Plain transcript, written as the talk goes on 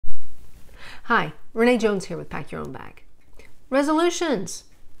Hi, Renee Jones here with Pack Your Own Bag. Resolutions.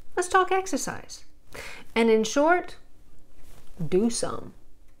 Let's talk exercise. And in short, do some.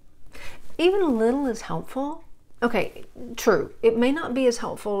 Even a little is helpful. Okay, true, it may not be as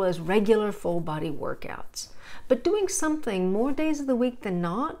helpful as regular full body workouts, but doing something more days of the week than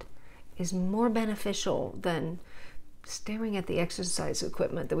not is more beneficial than staring at the exercise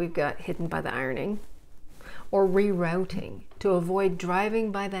equipment that we've got hidden by the ironing, or rerouting to avoid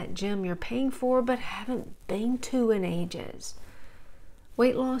driving by that gym you're paying for but haven't been to in ages.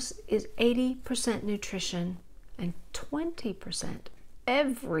 Weight loss is 80% nutrition and 20%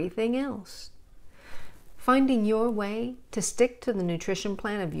 everything else. Finding your way to stick to the nutrition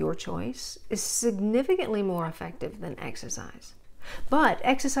plan of your choice is significantly more effective than exercise. But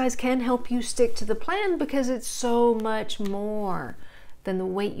exercise can help you stick to the plan because it's so much more than the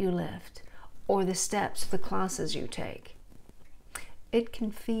weight you lift or the steps, the classes you take. It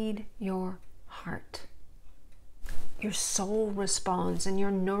can feed your heart. Your soul responds and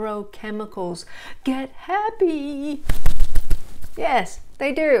your neurochemicals get happy. Yes,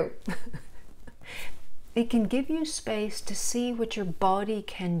 they do. It can give you space to see what your body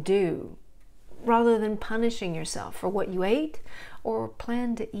can do rather than punishing yourself for what you ate or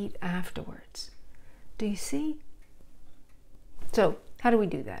plan to eat afterwards. Do you see? So, how do we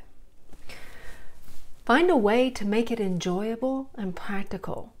do that? Find a way to make it enjoyable and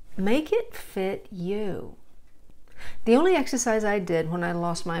practical. Make it fit you. The only exercise I did when I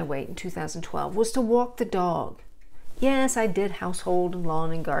lost my weight in 2012 was to walk the dog. Yes, I did household and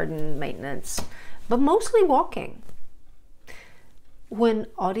lawn and garden maintenance, but mostly walking. When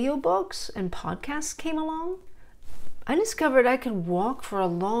audiobooks and podcasts came along, I discovered I could walk for a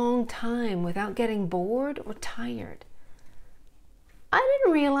long time without getting bored or tired. I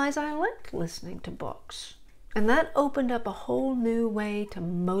didn't realize I liked listening to books, and that opened up a whole new way to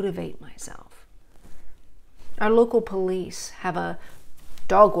motivate myself. Our local police have a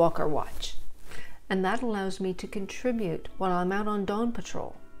dog walker watch, and that allows me to contribute while I'm out on dawn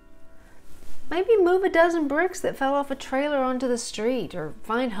patrol. Maybe move a dozen bricks that fell off a trailer onto the street, or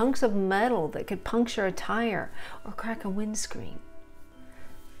find hunks of metal that could puncture a tire or crack a windscreen.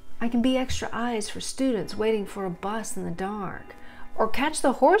 I can be extra eyes for students waiting for a bus in the dark, or catch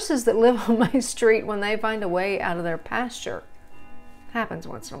the horses that live on my street when they find a way out of their pasture. Happens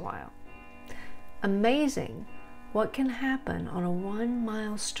once in a while. Amazing what can happen on a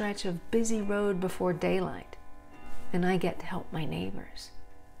 1-mile stretch of busy road before daylight, and I get to help my neighbors.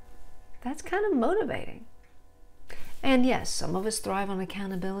 That's kind of motivating. And yes, some of us thrive on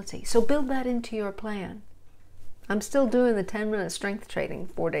accountability, so build that into your plan. I'm still doing the 10-minute strength training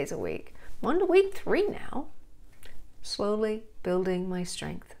 4 days a week. I'm on to week 3 now. Slowly building my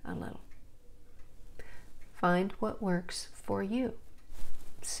strength a little. Find what works for you.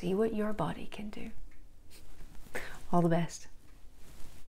 See what your body can do. All the best.